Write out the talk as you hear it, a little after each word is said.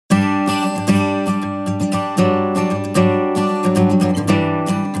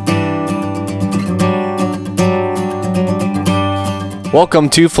Welcome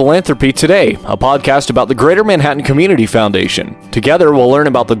to Philanthropy Today, a podcast about the Greater Manhattan Community Foundation. Together, we'll learn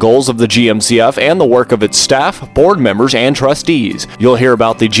about the goals of the GMCF and the work of its staff, board members, and trustees. You'll hear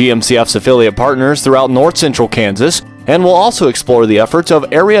about the GMCF's affiliate partners throughout North Central Kansas, and we'll also explore the efforts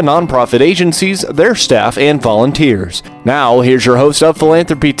of area nonprofit agencies, their staff, and volunteers. Now, here's your host of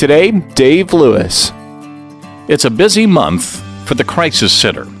Philanthropy Today, Dave Lewis. It's a busy month for the Crisis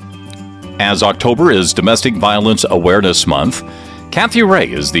Center. As October is Domestic Violence Awareness Month, Kathy Ray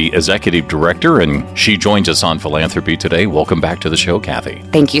is the executive director, and she joins us on Philanthropy Today. Welcome back to the show, Kathy.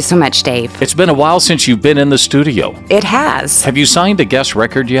 Thank you so much, Dave. It's been a while since you've been in the studio. It has. Have you signed a guest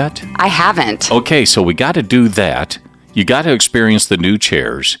record yet? I haven't. Okay, so we got to do that. You got to experience the new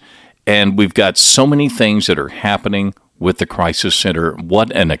chairs, and we've got so many things that are happening with the Crisis Center.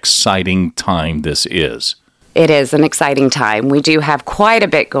 What an exciting time this is. It is an exciting time. We do have quite a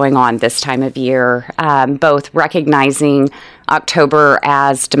bit going on this time of year, both recognizing October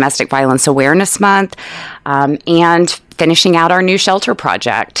as Domestic Violence Awareness Month and finishing out our new shelter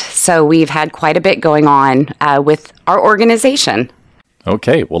project. So we've had quite a bit going on with our organization.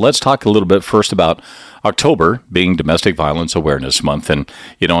 Okay, well, let's talk a little bit first about October being Domestic Violence Awareness Month. And,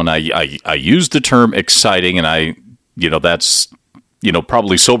 I use the term exciting, and that's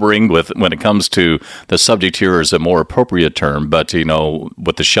probably sobering when it comes to the subject here is a more appropriate term. But,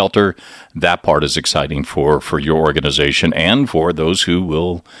 with the shelter, that part is exciting for your organization and for those who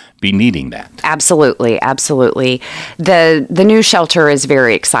will be needing that. Absolutely. The new shelter is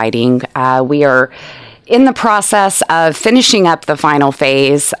very exciting. We are in the process of finishing up the final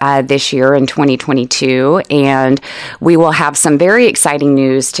phase this year in 2022, and we will have some very exciting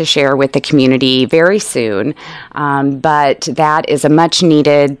news to share with the community very soon. But that is a much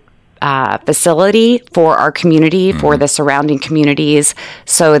needed facility for our community, for the surrounding communities,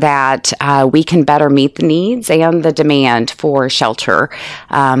 so that we can better meet the needs and the demand for shelter.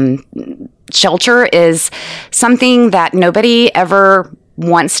 Shelter is something that nobody ever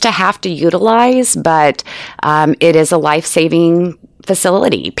wants to have to utilize, but it is a life-saving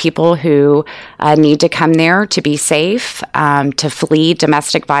facility. People who need to come there to be safe, to flee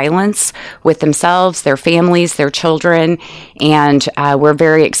domestic violence with themselves, their families, their children, and we're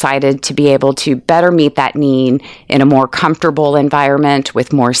very excited to be able to better meet that need in a more comfortable environment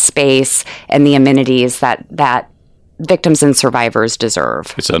with more space and the amenities that victims and survivors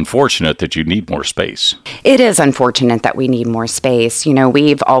deserve. It's unfortunate that you need more space. It is unfortunate that we need more space.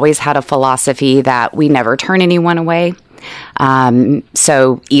 We've always had a philosophy that we never turn anyone away.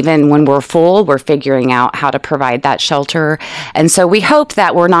 So even when we're full, we're figuring out how to provide that shelter. And so we hope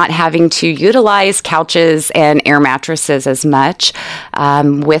that we're not having to utilize couches and air mattresses as much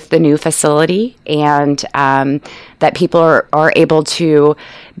with the new facility, and that people are able to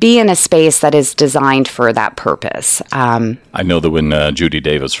be in a space that is designed for that purpose. I know that when Judy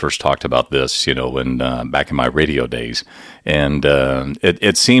Davis first talked about this, when back in my radio days, and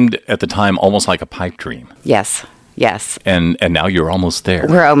it seemed at the time almost like a pipe dream. Yes. And now you're almost there.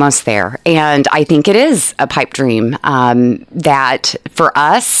 We're almost there. And I think it is a pipe dream that for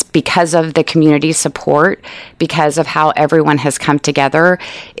us, because of the community support, because of how everyone has come together,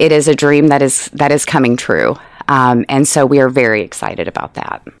 it is a dream that is coming true. And so we are very excited about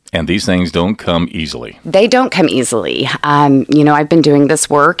that. And these things don't come easily. They don't come easily. I've been doing this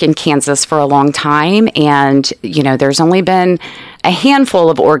work in Kansas for a long time, and, there's only been a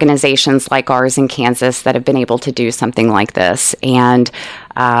handful of organizations like ours in Kansas that have been able to do something like this, and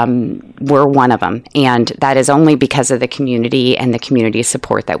we're one of them. And that is only because of the community and the community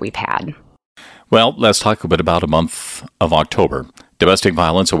support that we've had. Well, let's talk a bit about a month of October. Domestic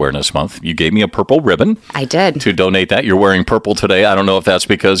Violence Awareness Month. You gave me a purple ribbon. I did. To donate that. You're wearing purple today. I don't know if that's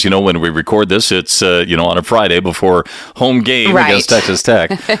because, when we record this, it's, on a Friday before home game against Texas Tech.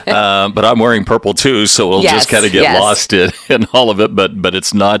 But I'm wearing purple too, so we'll just kind of get lost in all of it. But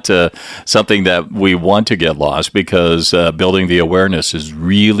it's not something that we want to get lost, because building the awareness is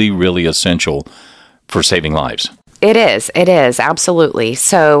really, really essential for saving lives. It is, absolutely.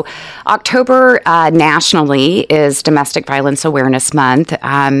 So October nationally is Domestic Violence Awareness Month.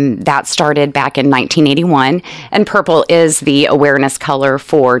 That started back in 1981, and purple is the awareness color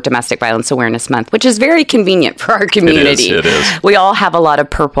for Domestic Violence Awareness Month, which is very convenient for our community. It is. We all have a lot of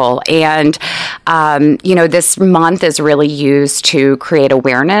purple, and this month is really used to create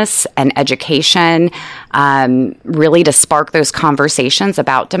awareness and education, really to spark those conversations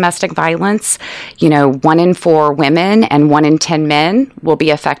about domestic violence. 1 in 4 women and 1 in 10 men will be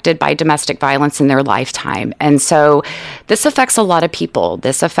affected by domestic violence in their lifetime. And so this affects a lot of people.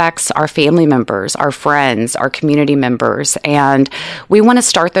 This affects our family members, our friends, our community members. And we want to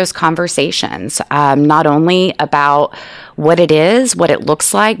start those conversations, not only about what it is, what it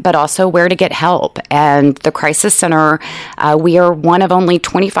looks like, but also where to get help. And the Crisis Center, we are one of only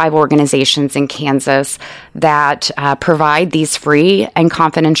 25 organizations in Kansas that provide these free and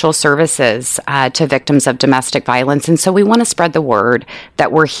confidential services to victims of domestic violence. And so we want to spread the word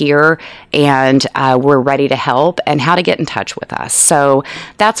that we're here and we're ready to help and how to get in touch with us. So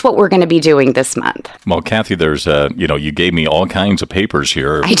that's what we're going to be doing this month. Well, Kathy, there's, you gave me all kinds of papers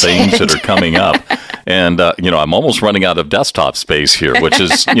here, things that are coming up. And, I'm almost running out of desktop space here, which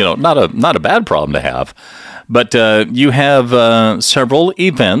is, not a bad problem to have. But you have several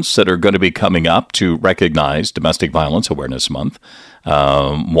events that are going to be coming up to recognize Domestic Violence Awareness Month.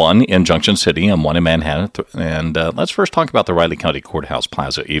 One in Junction City and one in Manhattan. And let's first talk about the Riley County Courthouse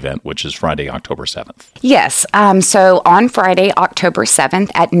Plaza event, which is Friday, October 7th. Yes. So on Friday, October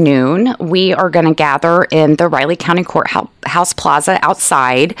 7th at noon, we are going to gather in the Riley County Courthouse Plaza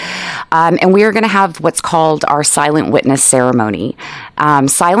outside. And we are going to have what's called our Silent Witness Ceremony.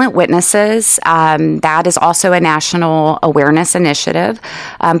 Silent Witnesses, that is also a national awareness initiative.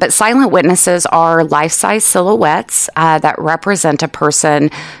 But Silent Witnesses are life-size silhouettes that represent a person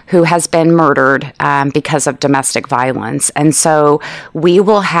who has been murdered because of domestic violence. And so we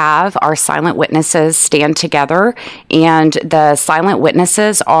will have our silent witnesses stand together, and the silent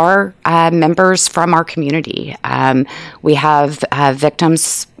witnesses are members from our community. We have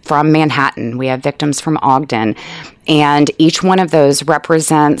victims from Manhattan. We have victims from Ogden. And each one of those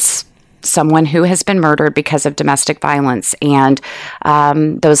represents someone who has been murdered because of domestic violence. And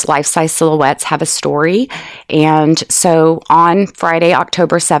those life-size silhouettes have a story. And so on Friday,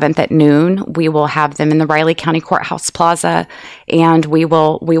 October 7th at noon, we will have them in the Riley County Courthouse Plaza, and we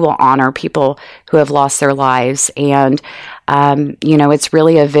will honor people who have lost their lives. And, it's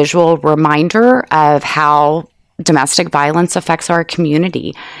really a visual reminder of how domestic violence affects our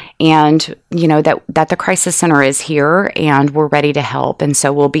community, and that the Crisis Center is here and we're ready to help, and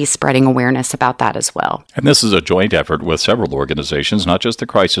so we'll be spreading awareness about that as well. And this is a joint effort with several organizations, not just the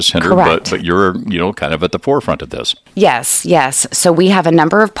Crisis Center, Correct. but you're kind of at the forefront of this. Yes. So we have a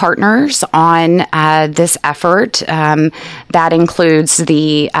number of partners on this effort. That includes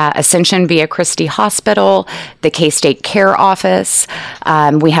the Ascension Via Christi Hospital, the K-State Care Office.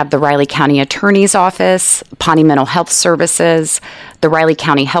 We have the Riley County Attorney's Office, Pawnee Mental Health Services, the Riley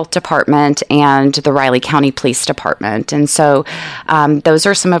County Health Department, and the Riley County Police Department. And so those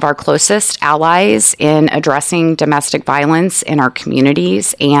are some of our closest allies in addressing domestic violence in our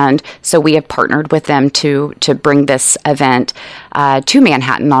communities. And so we have partnered with them to bring this event to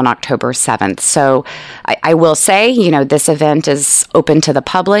Manhattan on October 7th. So I will say, this event is open to the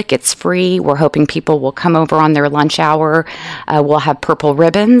public. It's free. We're hoping people will come over on their lunch hour. We'll have purple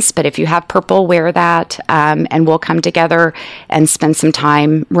ribbons, but if you have purple, wear that. And we'll come together and spend some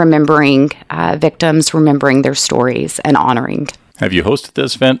time remembering victims, remembering their stories, and honoring. Have you hosted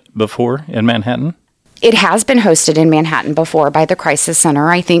this event before in Manhattan? It has been hosted in Manhattan before by the Crisis Center,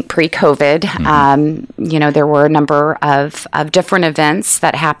 I think pre-COVID. Mm-hmm. There were a number of different events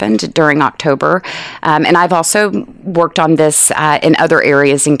that happened during October. And I've also worked on this in other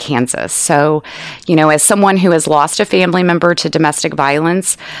areas in Kansas. So, as someone who has lost a family member to domestic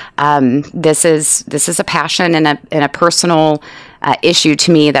violence, this is a passion and a personal issue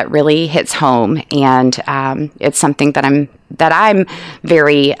to me that really hits home. And it's something that I'm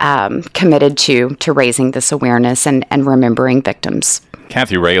very committed to raising this awareness and remembering victims.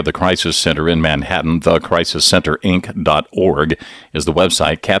 Kathy Ray of the Crisis Center in Manhattan, thecrisiscenterinc.org is the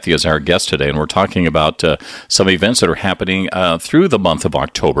website. Kathy is our guest today, and we're talking about some events that are happening through the month of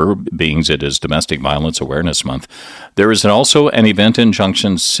October, being it is Domestic Violence Awareness Month. There is also an event in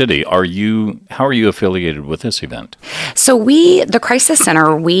Junction City. How are you affiliated with this event? So the Crisis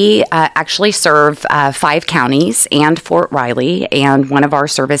Center, we actually serve 5 counties and Fort Riley, and one of our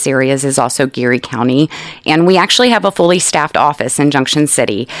service areas is also Geary County, and we actually have a fully staffed office in Junction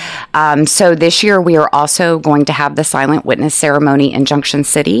City. So this year we are also going to have the Silent Witness Ceremony in Junction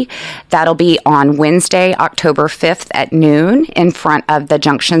City. That'll be on Wednesday, October 5th at noon in front of the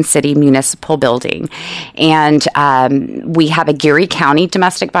Junction City Municipal Building. And we have a Geary County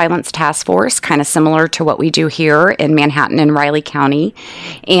Domestic Violence Task Force, kind of similar to what we do here in Manhattan and Riley County.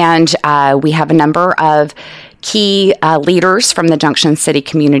 And we have a number of key leaders from the Junction City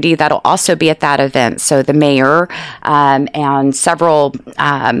community that'll also be at that event. So the mayor and several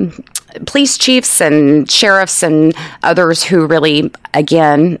police chiefs and sheriffs and others who really,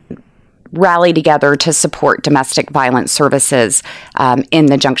 again, rally together to support domestic violence services in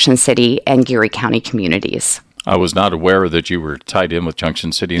the Junction City and Geary County communities. I was not aware that you were tied in with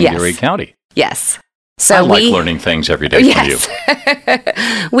Junction City and Geary County. Yes. So I like learning things every day from you.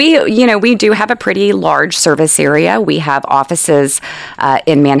 We do have a pretty large service area. We have offices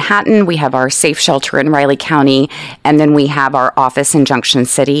in Manhattan. We have our safe shelter in Riley County, and then we have our office in Junction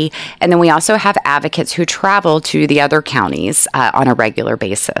City. And then we also have advocates who travel to the other counties on a regular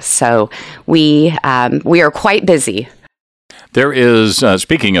basis. So we are quite busy. There is,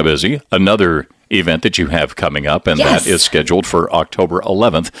 speaking of busy, another event that you have coming up, and that is scheduled for October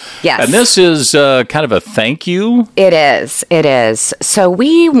 11th. Yes. And this is kind of a thank you. It is. So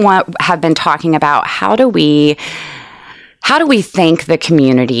we have been talking about how do we thank the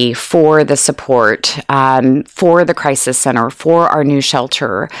community for the support, for the Crisis Center, for our new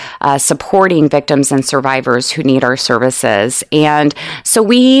shelter, supporting victims and survivors who need our services. And so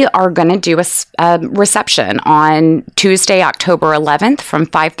we are going to do a reception on Tuesday, October 11th from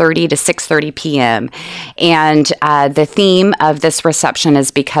 5:30 to 6:30 p.m. And the theme of this reception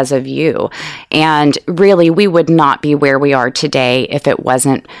is because of you. And really, we would not be where we are today if it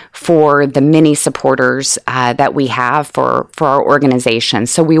wasn't for the many supporters that we have for our organization.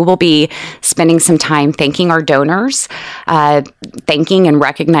 So we will be spending some time thanking our donors, thanking and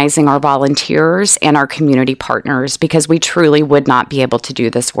recognizing our volunteers and our community partners, because we truly would not be able to do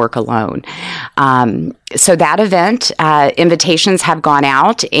this work alone. So that event, invitations have gone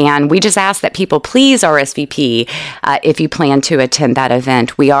out, and we just ask that people please RSVP if you plan to attend that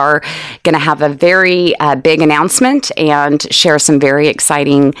event. We are going to have a very big announcement and share some very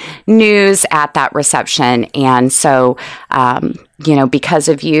exciting news at that reception. And so, because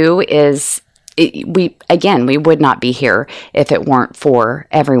of you we would not be here if it weren't for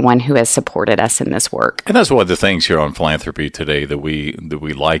everyone who has supported us in this work. And that's one of the things here on Philanthropy Today that we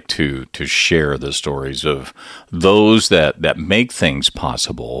like to share the stories of those that make things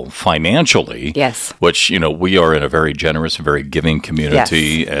possible financially. Yes. Which, we are in a very generous, very giving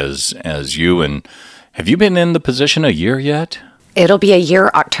community as you. And have you been in the position a year yet? It'll be a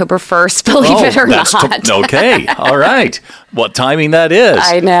year, October 1st, believe it or not. Okay. All right. What timing that is.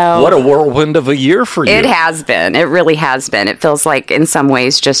 I know. What a whirlwind of a year for you. It has been. It really has been. It feels like in some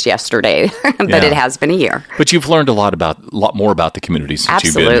ways just yesterday, but it has been a year. But you've learned a lot more about the community since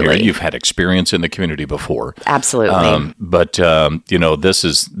you've been here. You've had experience in the community before. Absolutely. But this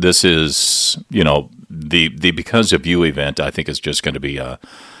is the Because of You event, I think, is just going to be a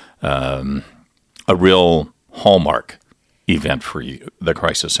real hallmark event for you, the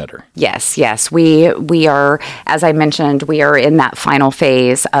Crisis Center. Yes. We are, as I mentioned, we are in that final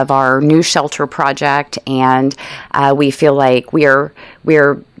phase of our new shelter project, and we feel like we're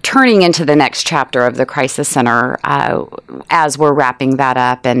turning into the next chapter of the Crisis Center as we're wrapping that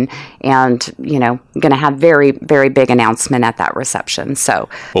up, and going to have very, very big announcement at that reception. So,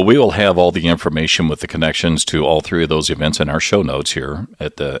 well, we will have all the information with the connections to all three of those events in our show notes here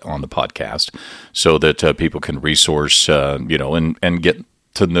on the podcast, so that people can resource, and get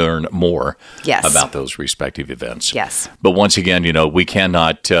to learn more about those respective events. Yes. But once again, we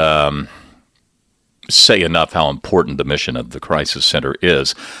cannot say enough how important the mission of the Crisis Center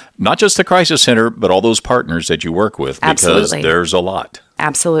is. Not just the Crisis Center, but all those partners that you work with, because there's a lot.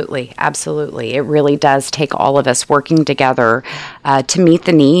 Absolutely. It really does take all of us working together to meet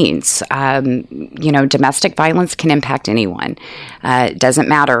the needs. Domestic violence can impact anyone. It doesn't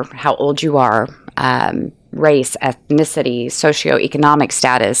matter how old you are. Race, ethnicity, socioeconomic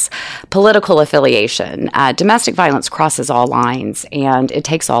status, political affiliation. Domestic violence crosses all lines, and it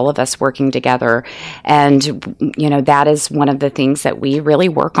takes all of us working together. And, that is one of the things that we really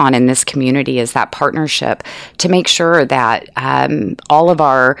work on in this community, is that partnership to make sure that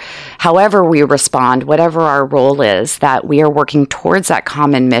however we respond, whatever our role is, that we are working towards that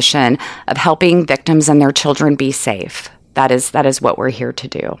common mission of helping victims and their children be safe. That is what we're here to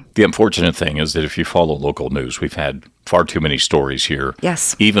do. The unfortunate thing is that if you follow local news, we've had far too many stories here,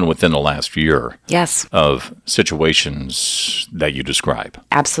 even within the last year, of situations that you describe.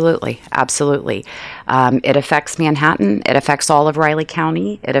 Absolutely. It affects Manhattan. It affects all of Riley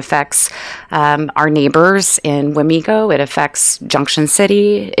County. It affects our neighbors in Wamego. It affects Junction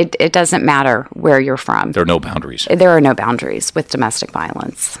City. It doesn't matter where you're from. There are no boundaries. There are no boundaries with domestic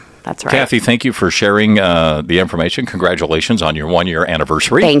violence. That's right. Kathy, thank you for sharing the information. Congratulations on your 1-year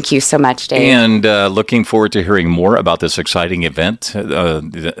anniversary. Thank you so much, Dave. And looking forward to hearing more about this exciting event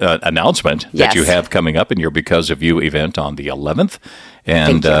announcement that you have coming up in your Because of You event on the 11th.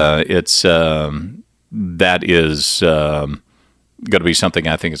 And that is going to be something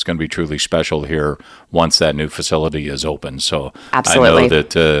I think is going to be truly special here once that new facility is open. So absolutely. I know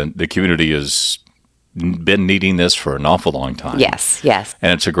that the community is been needing this for an awful long time. Yes, yes.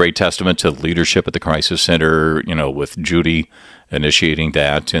 And it's a great testament to leadership at the Crisis Center, with Judy initiating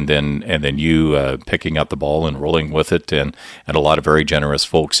that, and then you picking up the ball and rolling with it, and a lot of very generous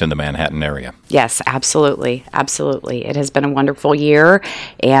folks in the Manhattan area. Yes, absolutely. Absolutely. It has been a wonderful year,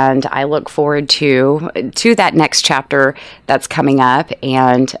 and I look forward to that next chapter that's coming up.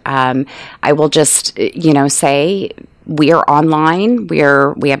 And I will just, say, we are online. We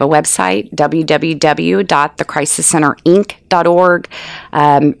have a website, www.thecrisiscenterinc.org.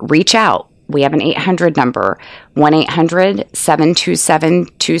 Reach out. We have an 800 number,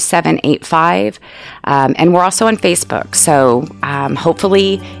 1-800-727-2785. And we're also on Facebook. So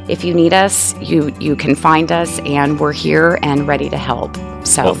hopefully, if you need us, you can find us, and we're here and ready to help.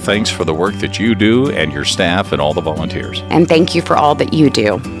 So, well, thanks for the work that you do and your staff and all the volunteers. And thank you for all that you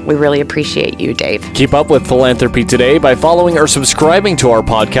do. We really appreciate you, Dave. Keep up with Philanthropy Today by following or subscribing to our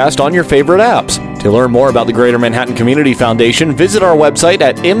podcast on your favorite apps. To learn more about the Greater Manhattan Community Foundation, visit our website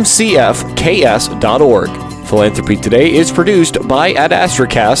at mcfks.org. Philanthropy Today is produced by Ad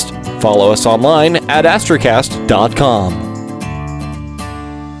Astracast. Follow us online at astracast.com.